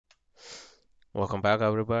Welcome back,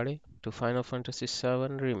 everybody, to Final Fantasy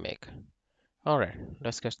VII Remake. Alright,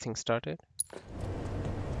 let's get things started.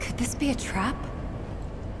 Could this be a trap?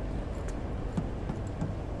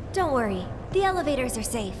 Don't worry, the elevators are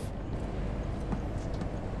safe.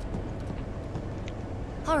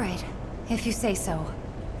 All right, if you say so.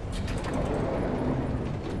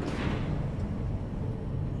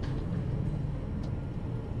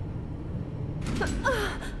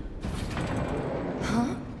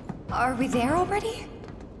 Huh? Are we there already?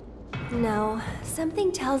 No,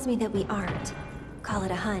 something tells me that we aren't. Call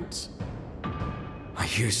it a hunch. I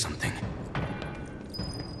hear something.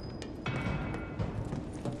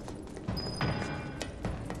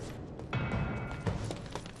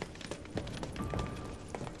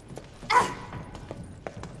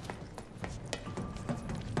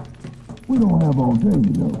 We don't have all day,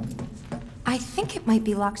 you know. I think it might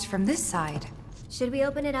be locked from this side. Should we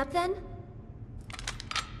open it up then?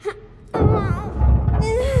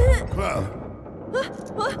 Cloud.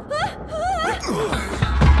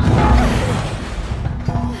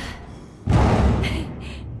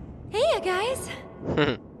 Hey, you guys!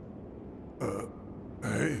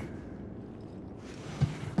 Hey.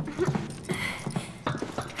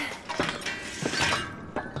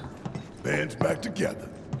 Band's back together.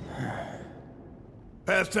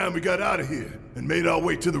 Past time we got out of here and made our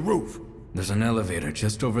way to the roof. There's an elevator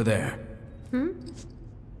just over there.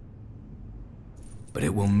 But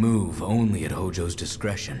it will move only at Hojo's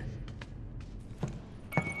discretion.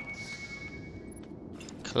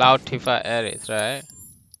 Cloud Tifa Ares, right?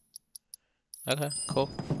 Okay, cool.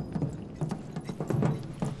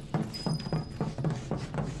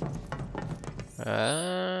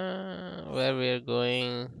 Where we're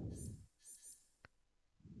going?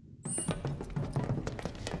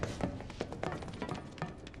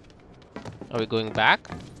 Are we going back?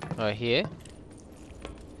 Or here?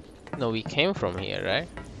 No, we came from here, right?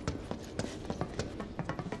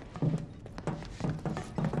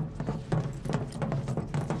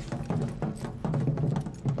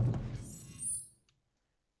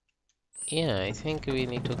 Yeah, I think we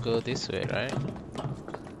need to go this way, right?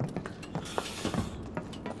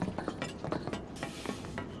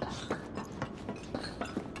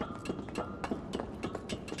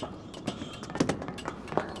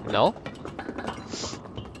 No?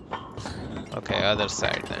 Okay, other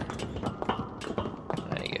side then.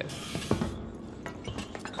 I guess.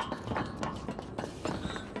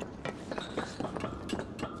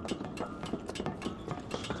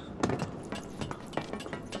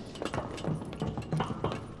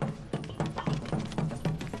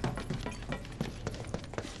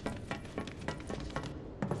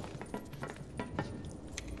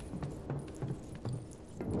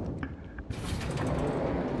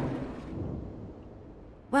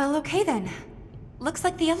 Well, okay then. Looks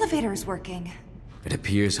like the elevator is working. It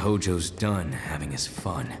appears Hojo's done having his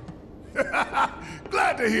fun.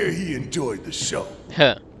 Glad to hear he enjoyed the show.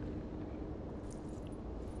 Huh.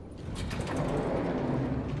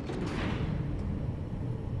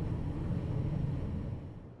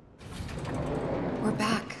 We're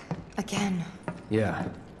back. Again. Yeah.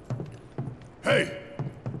 Hey!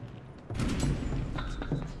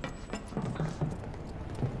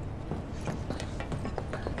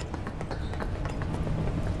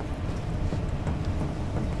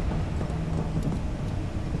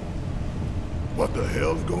 What the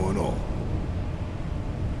hell's going on?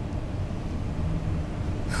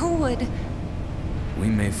 Who would... We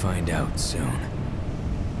may find out soon.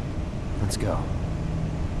 Let's go.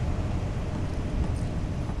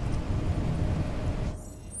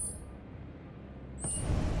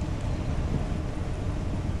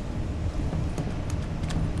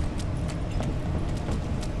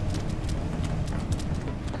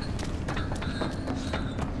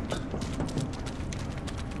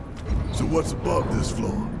 So what's above this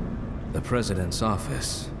floor? The president's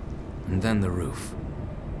office, and then the roof.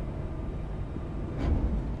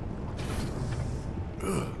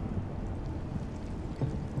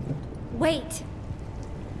 Wait!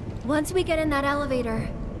 Once we get in that elevator,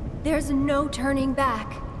 there's no turning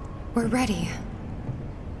back. We're ready.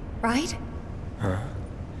 Right?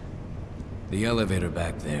 The elevator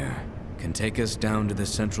back there can take us down to the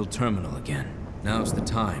central terminal again. Now's the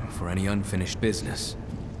time for any unfinished business.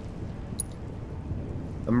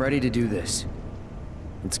 I'm ready to do this.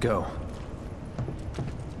 Let's go.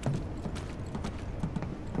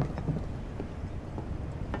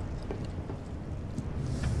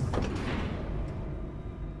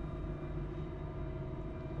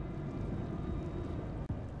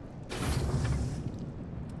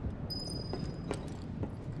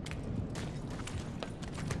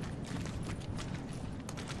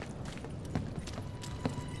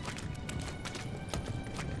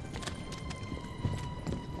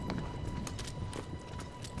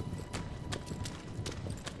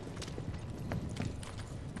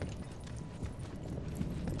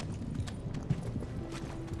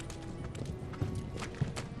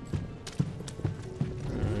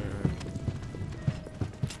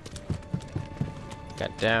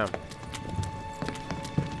 God damn.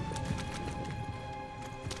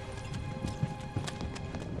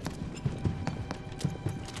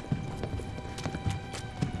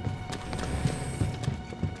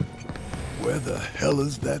 Where the hell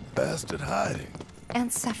is that bastard hiding? And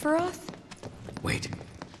Sephiroth? Wait,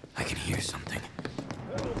 I can hear something.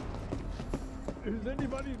 Is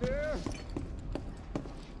anybody there?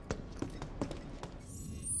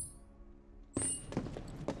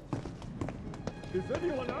 Is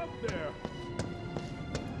anyone out there?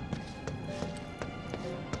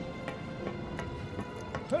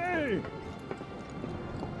 Hey!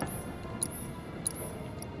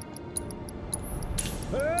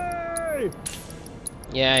 Hey!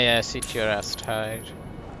 Yeah, sit your ass tight.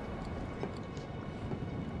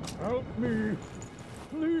 Help me,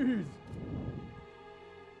 please.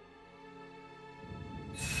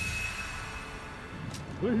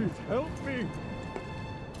 Please help me.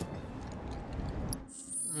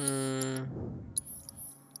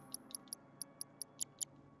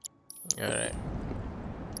 Alright.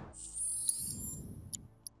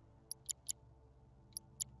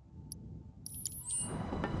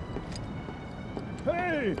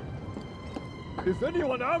 Hey! Is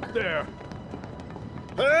anyone out there?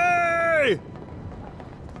 Hey!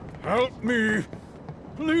 Help me!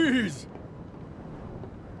 Please!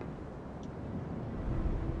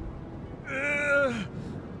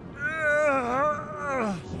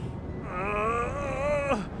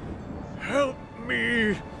 Help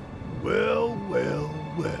me! Well.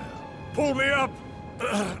 Pull me up!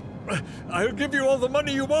 I'll give you all the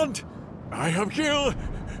money you want! I have killed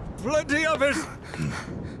plenty of it!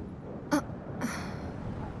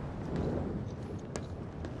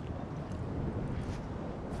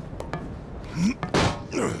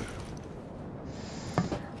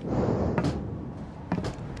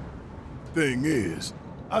 Thing is,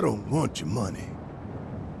 I don't want your money.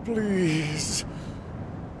 Please.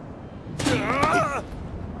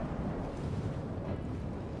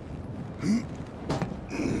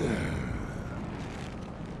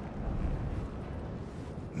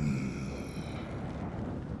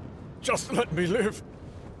 Just let me live.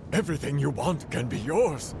 Everything you want can be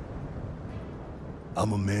yours.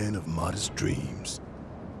 I'm a man of modest dreams.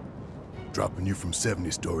 Dropping you from 70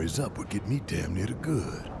 stories up would get me damn near to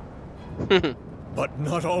good. But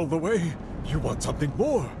not all the way. You want something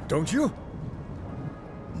more, don't you?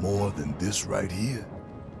 More than this right here?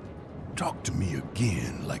 Talk to me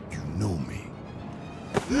again like you know me.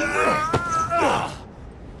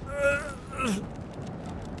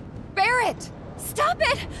 Barrett! Stop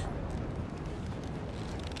it!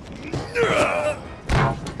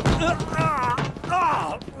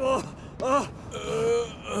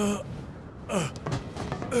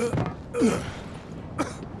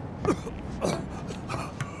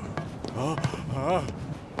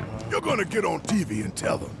 You're gonna get on TV and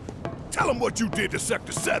tell them. Tell them what you did to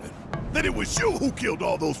Sector 7. That it was you who killed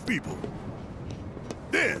all those people.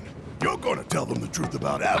 Then, you're gonna tell them the truth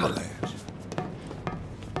about Avalanche.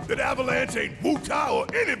 That Avalanche ain't Wu-Tai or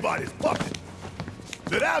anybody's puppet.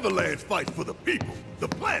 That Avalanche fights for the people, the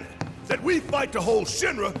planet. That we fight to hold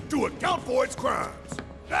Shinra to account for its crimes.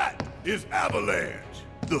 That is Avalanche.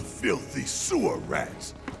 The filthy sewer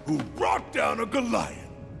rats who brought down a Goliath.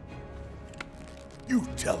 You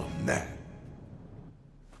tell them that.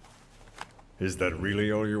 Is that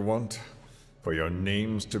really all you want? For your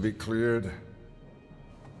names to be cleared?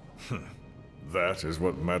 That is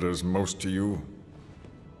what matters most to you?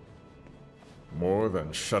 More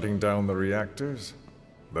than shutting down the reactors?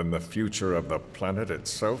 Than the future of the planet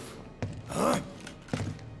itself? Huh?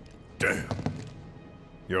 Damn.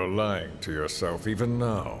 You're lying to yourself even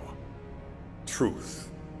now. Truth,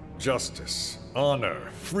 justice, honor,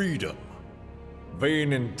 freedom.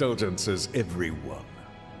 Vain indulgences, everyone.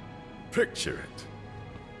 Picture it.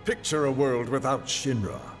 Picture a world without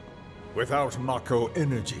Shinra, without Mako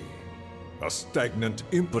energy. A stagnant,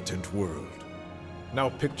 impotent world. Now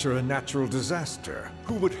picture a natural disaster.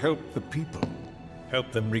 Who would help the people?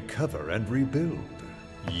 Help them recover and rebuild?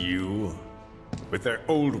 You? With their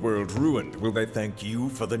old world ruined, will they thank you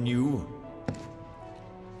for the new?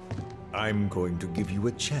 I'm going to give you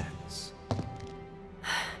a chance.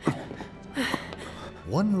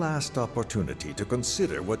 One last opportunity to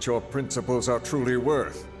consider what your principles are truly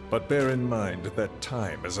worth. But bear in mind that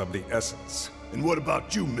time is of the essence. And what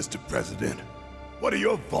about you, Mr. President? What are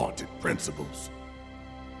your vaunted principles?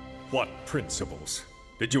 What principles?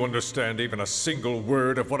 Did you understand even a single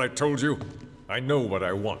word of what I told you? I know what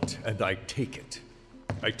I want, and I take it.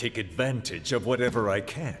 I take advantage of whatever I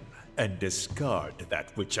can, and discard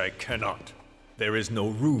that which I cannot. There is no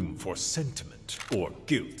room for sentiment or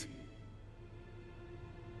guilt.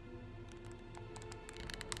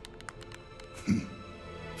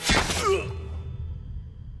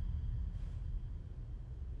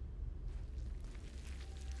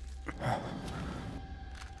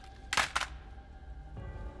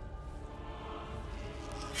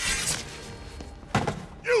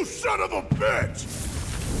 You son of a bitch!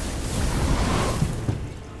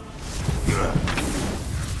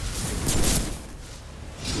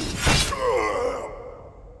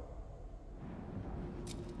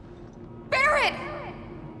 Barret!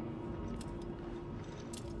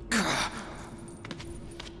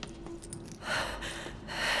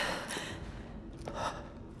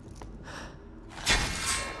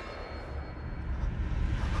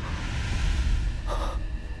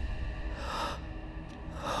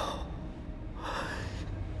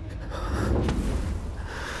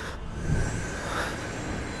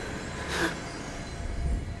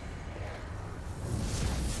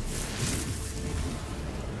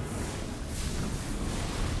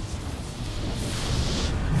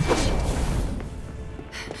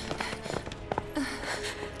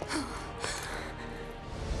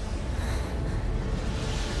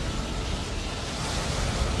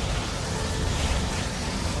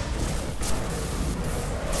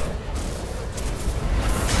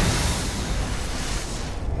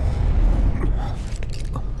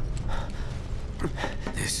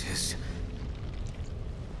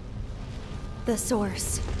 The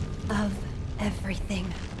source of everything.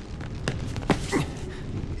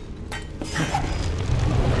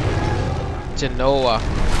 Jenova.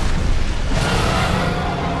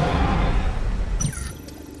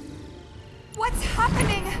 What's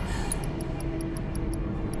happening?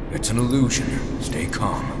 It's an illusion. Stay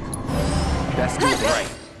calm. Best do it right.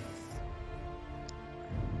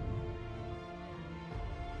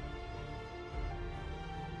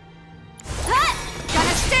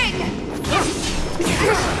 Gonna sting!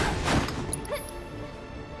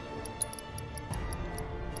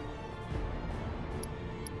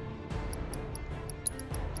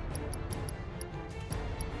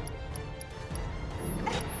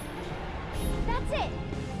 That's it!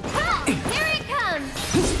 Ha! Here it comes!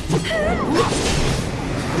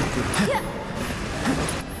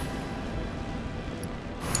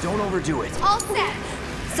 Don't overdo it. All set!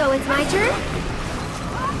 So it's my turn?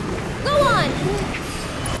 Go on!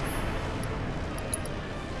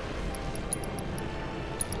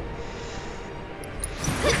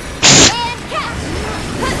 And catch!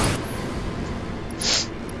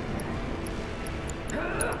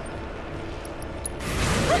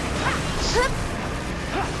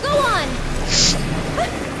 Go on!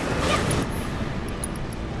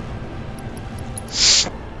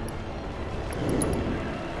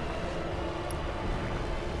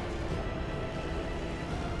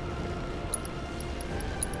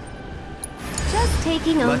 Just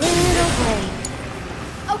taking a Let's do little this. break.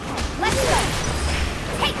 Okay, let's go!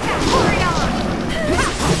 Take that, hurry on!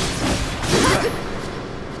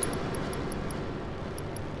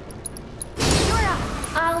 You're up!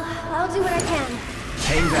 I'll do what I can.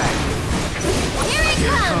 Hang back. Here it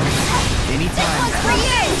comes! Anytime. One's for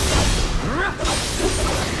you!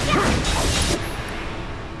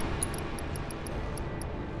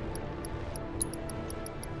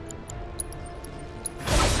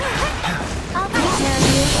 I'll take care of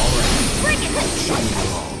you. Bring it!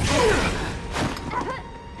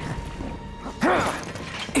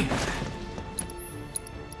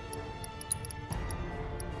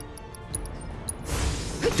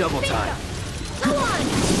 Double time. Go on!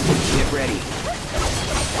 Get ready.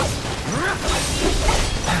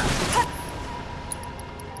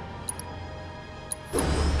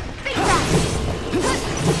 Big back!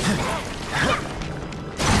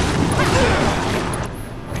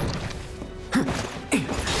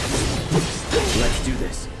 Let's do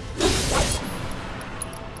this.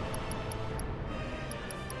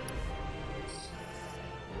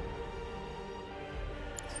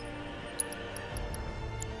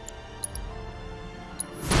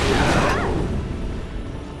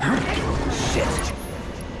 Shit.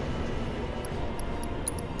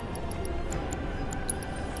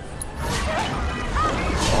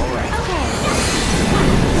 All right.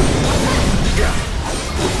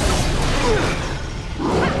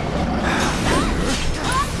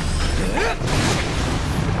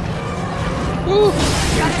 Woo!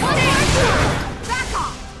 Back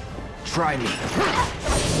off! Try me.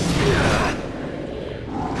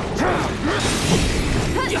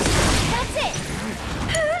 That's it!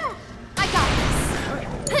 I got this!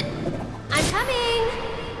 I'm coming!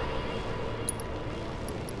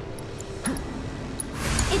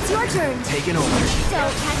 It's your turn. Taking over.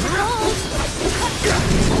 Don't catch a cold.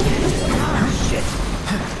 Shit.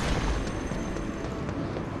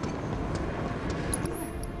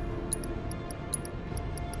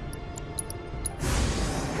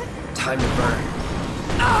 Time to burn.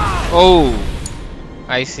 Oh,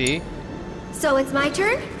 I see. So it's my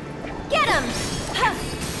turn? Get him!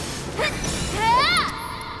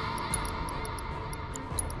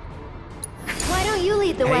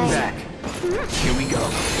 lead the way. Hang back. Here we go.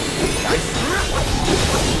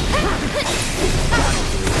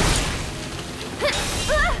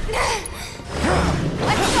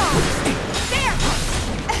 Let's go! There!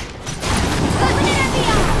 Closing in at the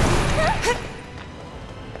eye!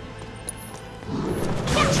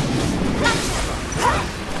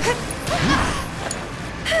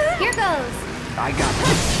 Here goes! I got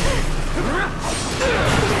this.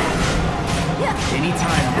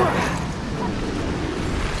 Anytime now.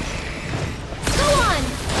 Go on!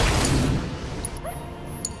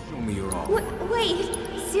 Show me your all. Wait,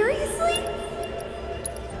 seriously?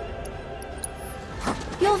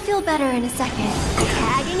 You'll feel better in a second.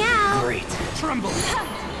 Tagging out! Great. Tremble.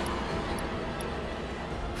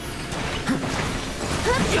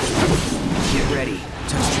 Get ready.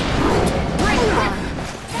 Bring it on!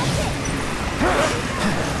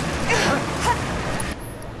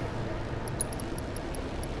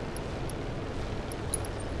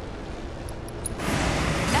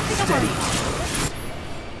 Steady.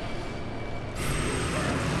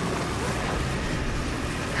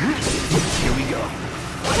 Here we go.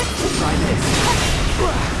 Try this.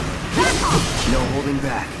 No holding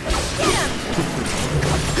back. Get him!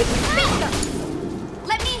 Bingo!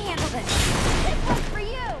 Let me handle this. This one's for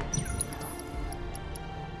you!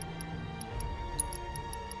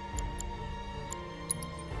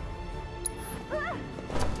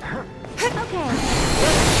 Okay.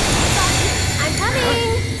 I'm coming!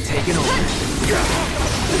 Taking over.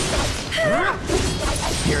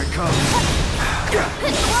 Here it comes.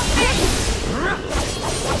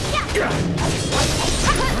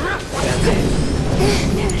 That's it.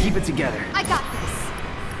 Keep it together. I got this.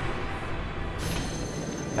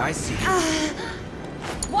 I see.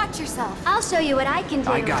 Watch yourself. I'll show you what I can do.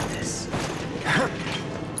 I got this.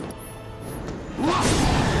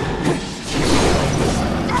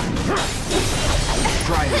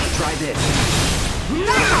 Try this. Try this.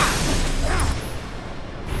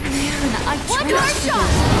 One more shot!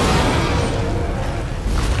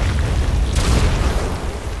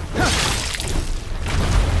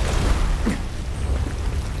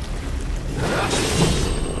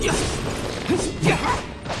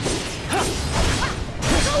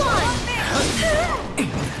 Go on!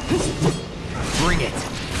 Bring it.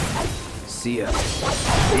 See ya.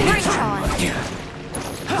 Bring it on!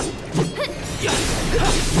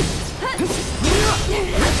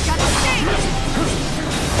 Gotta stay!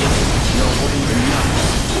 No holding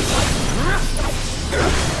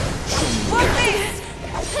One base!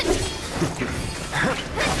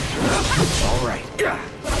 All right.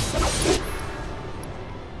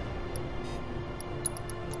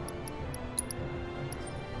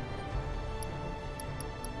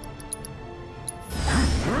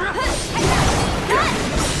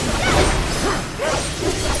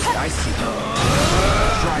 I see.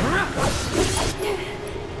 Try it.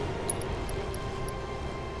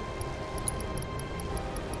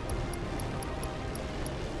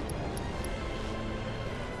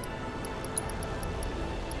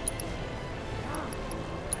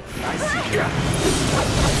 I see.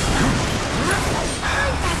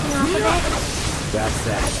 Backing off a bit. That's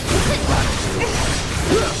that.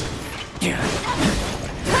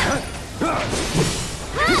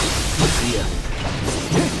 See ya.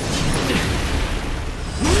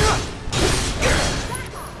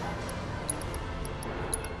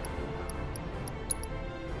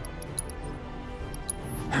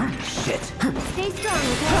 Shit. Stay strong,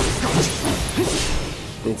 okay?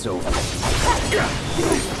 It's over.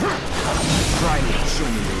 Try me. Show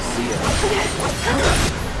me this. See ya.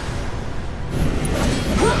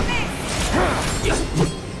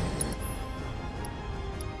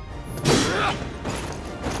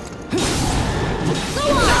 Go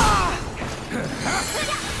on!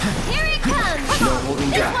 Here it comes! No holding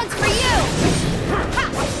This back. one's for you!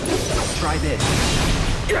 Try this.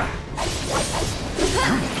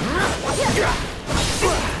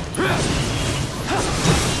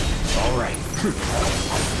 All right.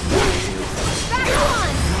 Back on!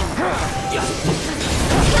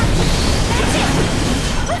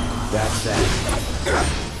 That's that.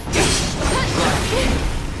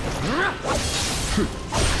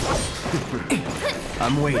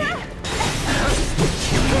 I'm waiting.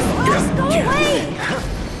 Just go away!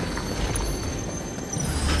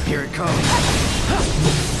 Here it comes.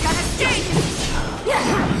 Gotta stay!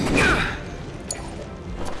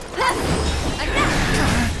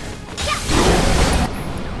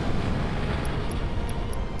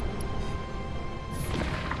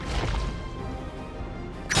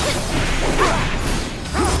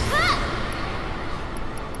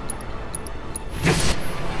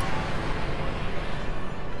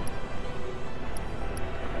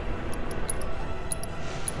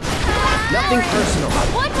 Nothing personal.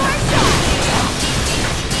 One more shot!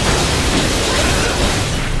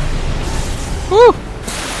 Woo!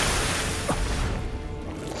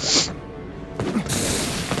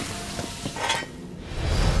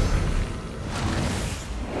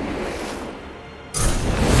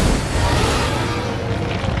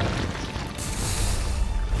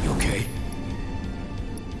 You okay?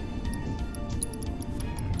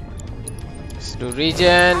 Let's do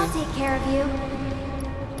regen. I'll take care of you.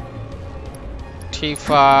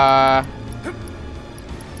 Tifa.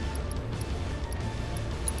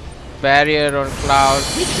 Barrier on Cloud.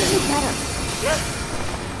 We can do better.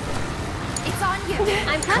 It's on you.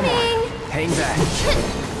 I'm coming. Hang back.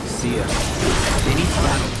 See ya. They need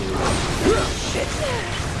battle, dude. Shit.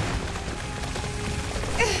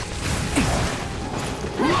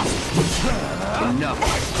 Enough.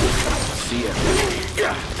 See ya.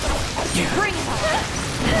 Bring it on.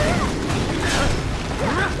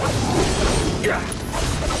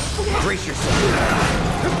 Brace yourself.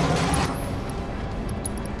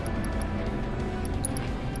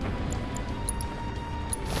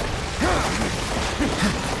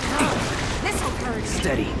 This'll hurt.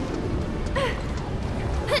 Steady.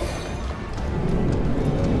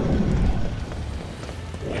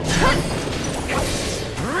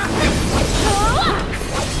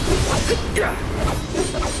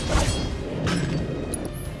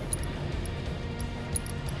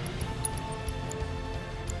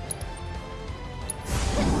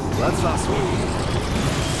 Let's not swing.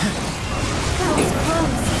 That was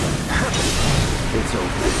close. It's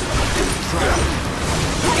over.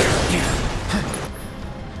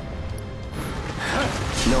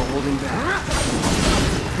 No holding back.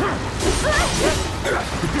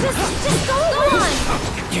 Just go on.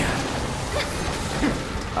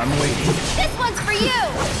 I'm waiting. This one's for you.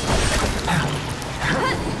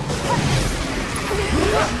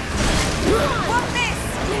 Fuck this!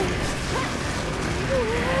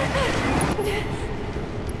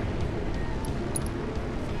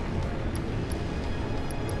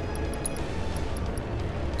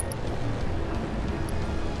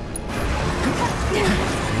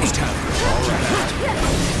 It's time. All right.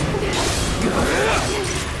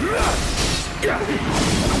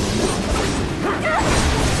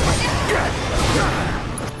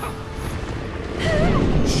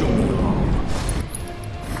 Show me your all.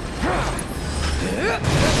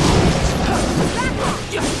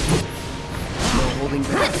 No holding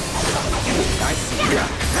back. I see.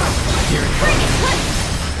 Here it comes.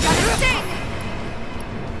 Got a sting!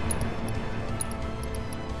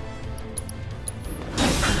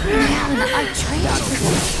 Man, I trained for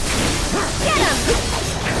this. Get him.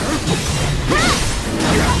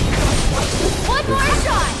 One more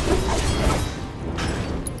shot.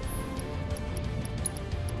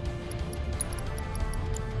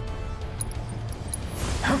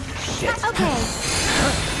 Shit. Okay.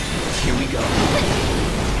 Here we go.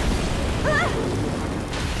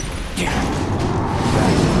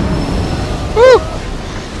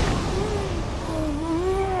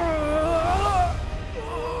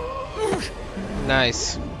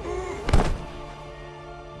 Nice.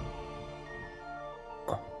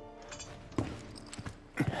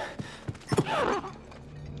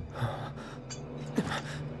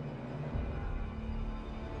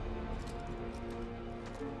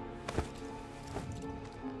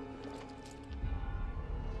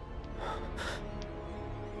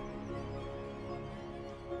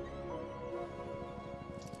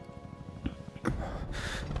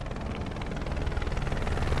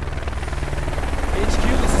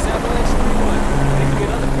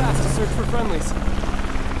 Friendlies.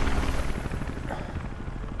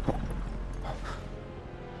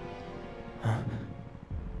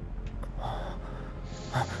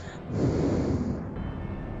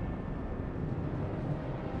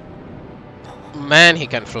 Man, he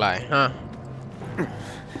can fly, huh?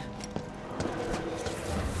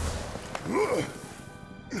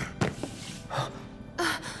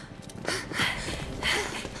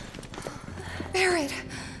 Barrett,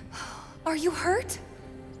 are you hurt?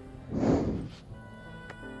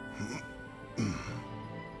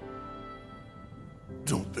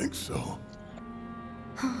 Don't think so.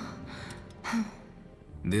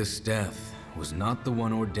 This death was not the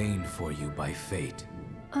one ordained for you by fate.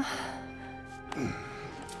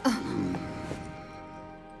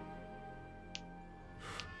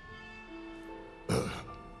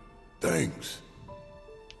 Thanks.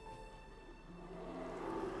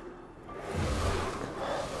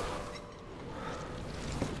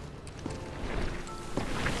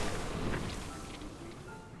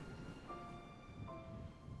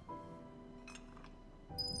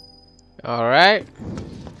 All right.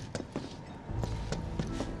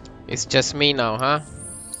 It's just me now, huh?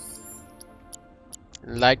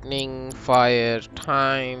 Lightning, fire,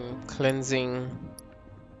 time, cleansing.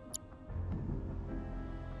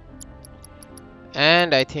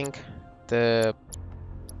 And I think the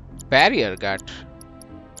barrier got...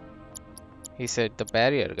 He said the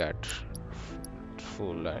barrier got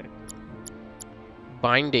full. Like,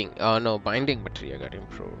 binding. Oh no, binding material got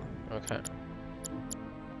improved. Okay.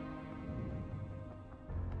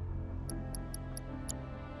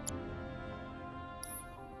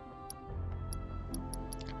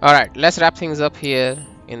 Alright, let's wrap things up here.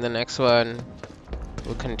 In the next one,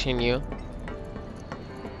 we'll continue.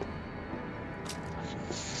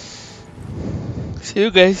 See you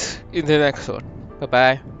guys in the next one. Bye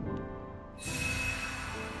bye.